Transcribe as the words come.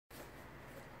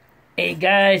Hey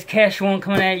guys, Cash One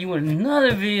coming at you with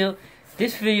another video.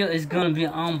 This video is gonna be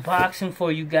an unboxing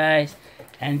for you guys,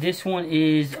 and this one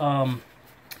is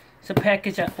it's a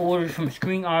package I ordered from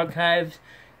Screen Archives.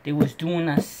 They was doing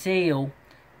a sale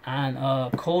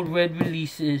on Code Red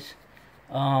releases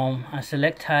on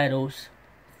select titles,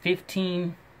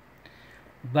 15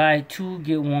 buy 2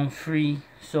 get 1 free.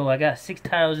 So I got 6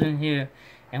 titles in here,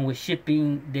 and with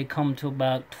shipping they come to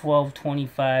about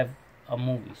 $12.25 a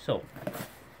movie. So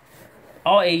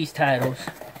all 80s titles.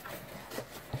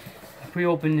 I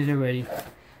pre-opened it already.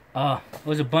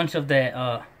 Was a bunch of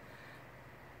that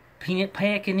peanut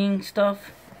packing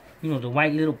stuff. You know, the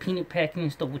white little peanut packing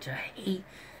stuff, which I hate.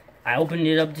 I opened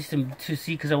it up just to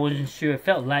see, because I wasn't sure. It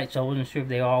felt light, so I wasn't sure if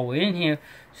they all were in here.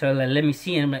 So I like, let me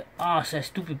see, and I'm like, oh, it's that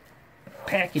stupid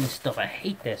packing stuff. I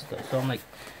hate that stuff. So I'm like,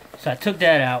 so I took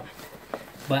that out.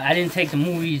 But I didn't take the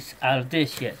movies out of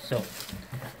this yet. So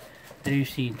there you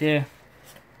see there.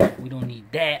 We don't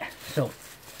need that. So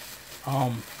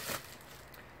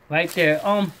right there,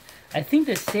 I think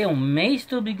the sale may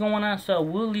still be going on, so I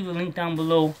will leave a link down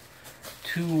below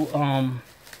to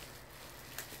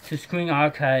Screen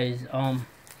Archives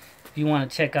if you want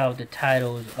to check out the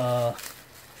titles. But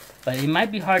it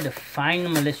might be hard to find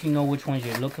them unless you know which ones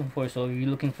you're looking for. So if you're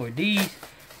looking for these,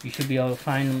 you should be able to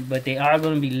find them, but they are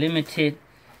going to be limited,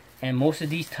 and most of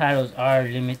these titles are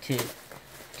limited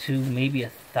to maybe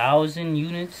 1,000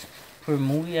 units per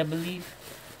movie, I believe.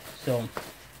 So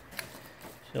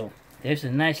there's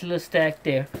a nice little stack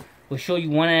there. We'll show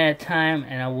you one at a time,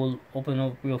 and I will open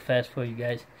up real fast for you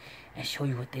guys and show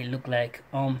you what they look like.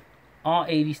 All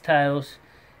 80s titles,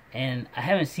 and I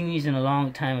haven't seen these in a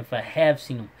long time. If I have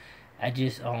seen them, I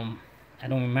just I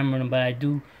don't remember them, but I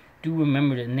do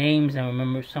remember the names. I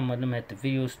remember some of them at the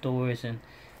video stores,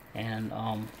 and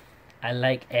I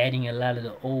like adding a lot of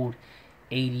the old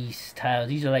 80s titles.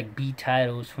 These are like B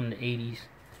titles from the 80s,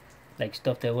 like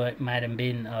stuff that might have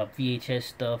been VHS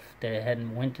stuff that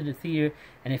hadn't went to the theater,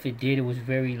 and if it did, it was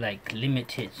very like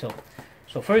limited. So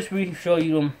first we show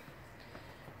you them.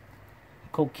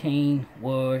 Cocaine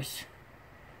Wars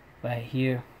right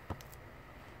here,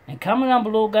 and comment down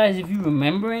below, guys, if you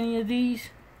remember any of these.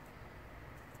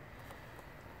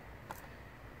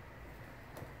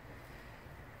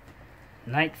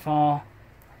 Nightfall.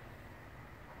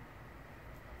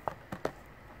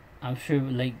 I'm sure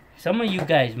like some of you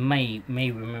guys may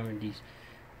remember these.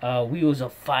 Wheels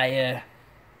of Fire,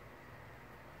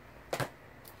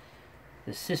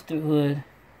 the Sisterhood,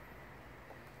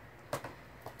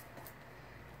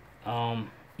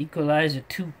 Equalizer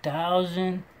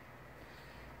 2000,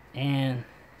 and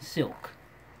Silk.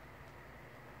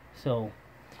 So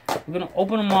we're gonna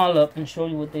open them all up and show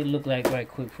you what they look like right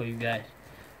quick for you guys.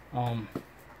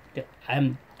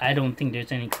 I don't think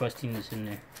there's any crustiness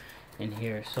in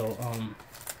here. So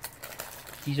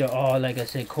these are all, like I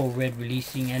said, Code Red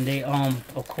releasing, and they a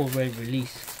Code Red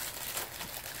release,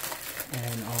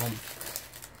 and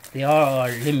they are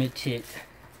limited.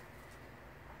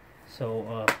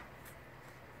 So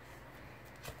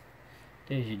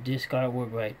there's your disc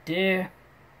artwork right there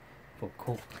for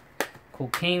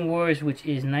Cocaine Wars, which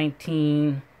is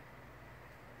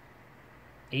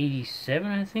 1987,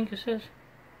 I think it says.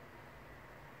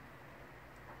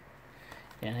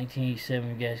 Yeah, 1987,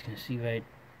 you guys can see right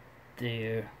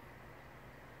there.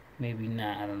 Maybe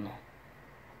not, I don't know.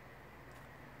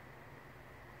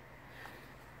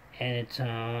 And it's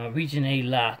Region A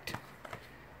locked.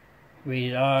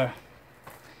 Rated R.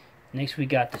 Next we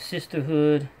got the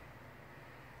Sisterhood,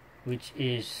 which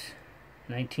is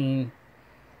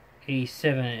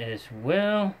 1987 as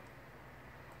well.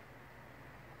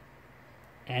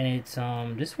 And it's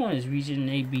this one is Region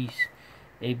A, B,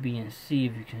 and C,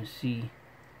 if you can see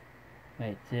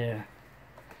right there.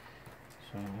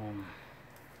 So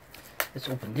let's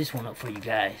open this one up for you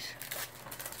guys.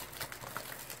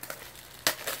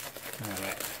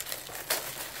 Alright,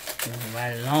 moving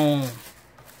right along.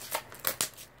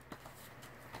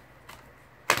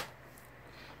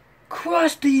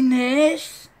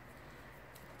 Crustiness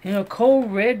in a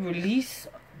Code Red release.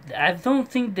 I don't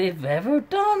think they've ever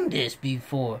done this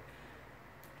before.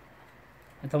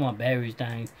 I thought my battery's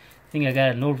dying. I think I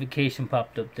got a notification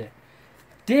popped up there.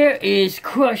 There is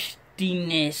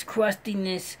crustiness.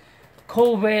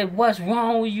 Code Red, what's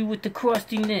wrong with you with the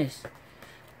crustiness?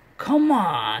 Come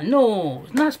on, no,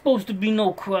 it's not supposed to be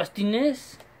no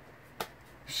crustiness.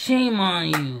 Shame on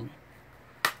you.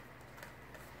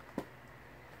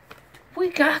 We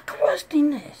got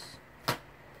crustiness.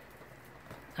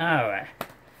 Alright.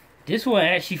 This one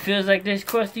actually feels like there's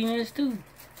crustiness too.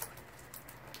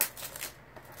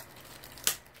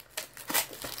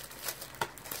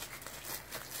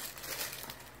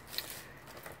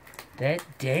 That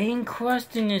dang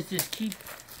crustiness just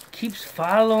keeps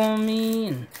following me,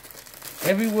 and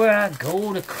everywhere I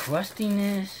go, the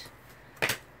crustiness.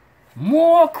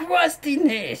 More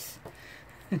crustiness.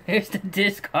 There's the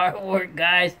disc artwork,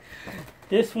 guys.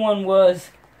 This one was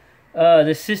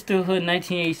the Sisterhood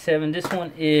 1987. This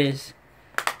one is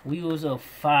Wheels of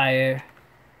Fire,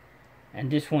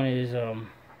 and this one is I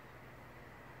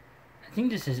think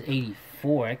this is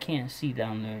 84. I can't see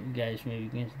down there, you guys. Maybe you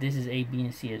can. This is A, B,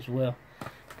 and C as well.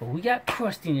 But we got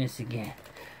crustiness again.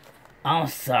 I'm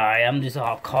sorry, I'm just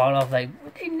all caught off. Like,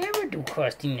 they never do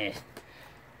crustiness.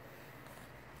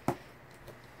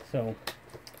 So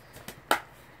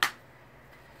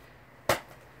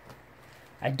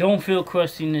I don't feel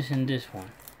crustiness in this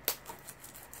one.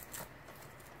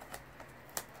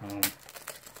 I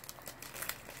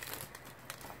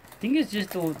think it's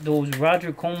just those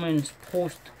Roger Coleman's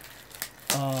post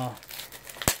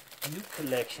new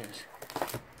collections.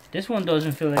 This one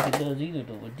doesn't feel like it does either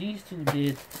though, but these two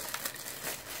did.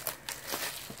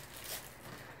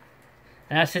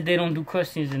 And I said they don't do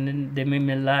crustiness, and then they made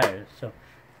me a liar. So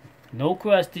no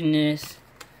crustiness.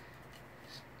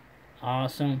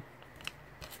 Awesome.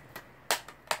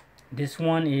 This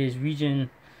one is region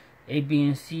A, B,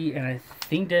 and C, and I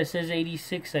think that says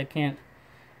 86. I can't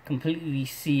completely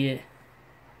see it.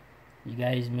 You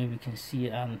guys maybe can see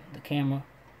it on the camera.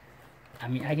 I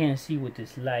mean, I can't see with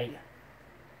this light.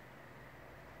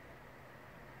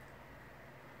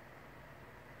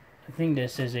 I think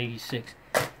that says 86.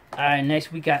 Alright,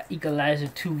 next we got Equalizer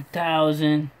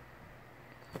 2000.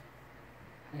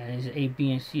 And it's A,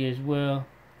 B, and C as well.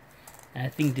 And I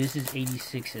think this is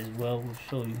 86 as well. We'll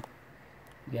show you.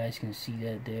 You guys can see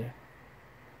that there.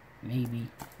 Maybe.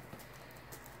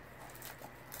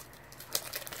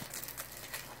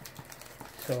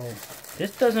 So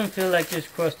this doesn't feel like there's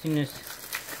crustiness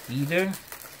either.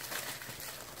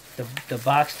 The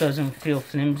box doesn't feel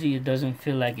flimsy. It doesn't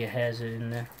feel like it has it in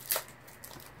there.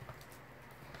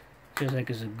 Feels like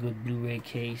it's a good Blu-ray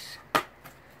case.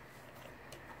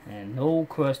 And no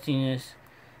crustiness.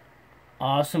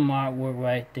 Awesome artwork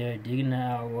right there. Digging the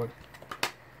artwork.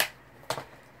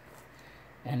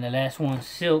 And the last one,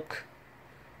 Silk.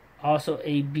 Also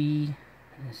A, B,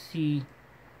 and C.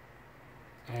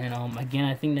 And again,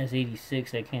 I think that's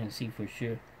 86. I can't see for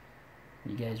sure.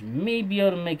 You guys may be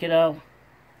able to make it out.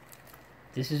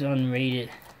 This is unrated.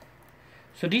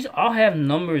 So these all have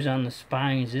numbers on the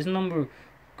spines. This number,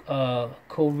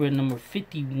 code red number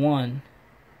 51.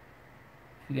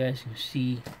 If you guys can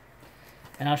see.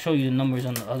 And I'll show you the numbers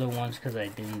on the other ones because I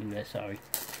didn't do that, sorry.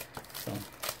 So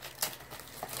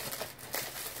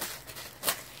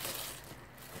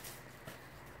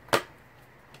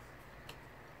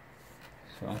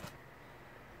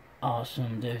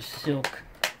awesome. There's Silk.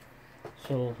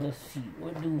 So let's see.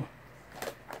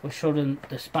 We'll show them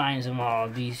the spines of all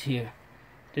of these here.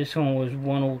 This one was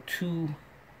 102.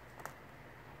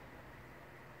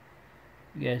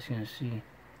 You guys can see.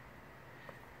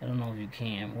 I don't know if you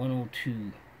can.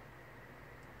 102.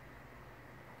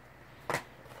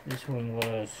 This one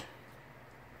was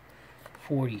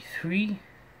 43.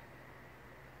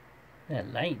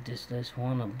 That light just does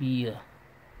wanna be a.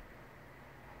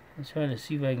 Let's try to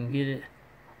see if I can get it.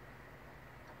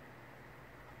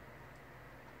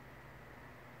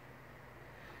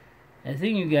 I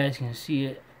think you guys can see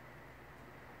it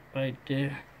right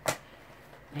there.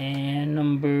 And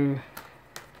number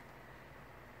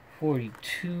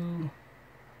 42.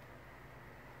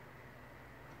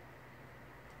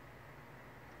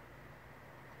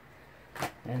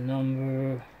 And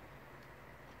number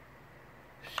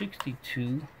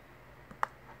 62.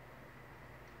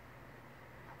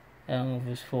 I don't know if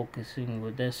it's focusing,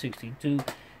 but that's 62.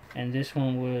 And this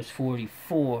one was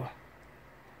 44.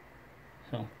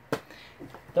 So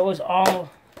that was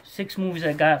all 6 movies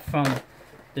I got from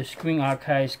the Screen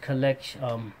Archives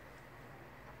collection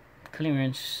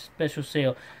clearance special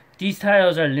sale. These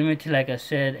titles are limited, like I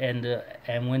said,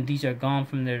 and when these are gone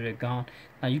from there, they're gone.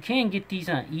 Now you can get these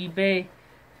on eBay,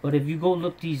 but if you go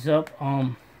look these up,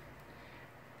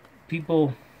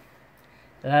 people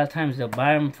a lot of times they'll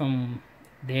buy them from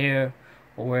there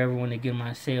or wherever when they get them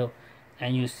on sale,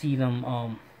 and you'll see them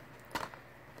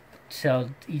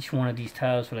sell each one of these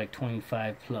titles for like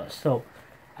 25 plus. So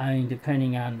I mean,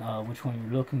 depending on which one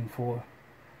you're looking for,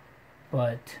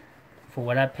 but for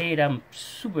what I paid, I'm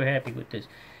super happy with this.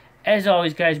 As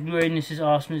always, guys, Blu-ray, this is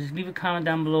awesome. Just leave a comment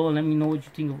down below and let me know what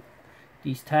you think of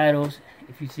these titles,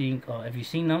 if you think if you've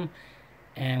seen them,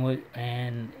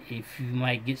 and if you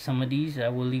might get some of these. I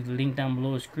will leave the link down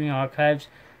below. Screen Archives,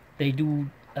 they do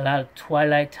a lot of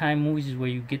Twilight Time movies. Is where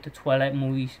you get the Twilight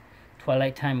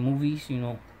Time movies, you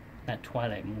know, not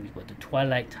Twilight movies, but the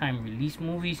Twilight time release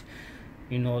movies,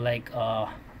 you know, like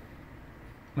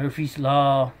Murphy's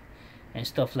Law and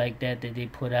stuff like that they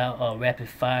put out. Rapid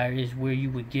Fire is where you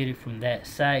would get it from that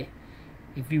site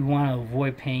if you want to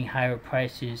avoid paying higher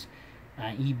prices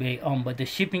on eBay. But the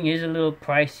shipping is a little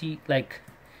pricey. Like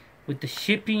with the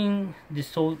shipping, this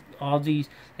sold all these,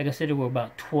 like I said, they were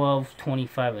about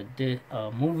 $12.25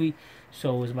 a movie,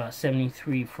 so it was about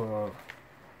 $73 for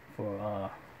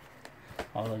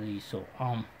all of these. So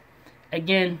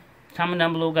again, comment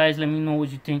down below, guys. Let me know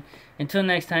what you think. Until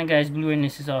next time, guys, Blu Ray,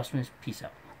 this is Austin. Peace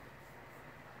out.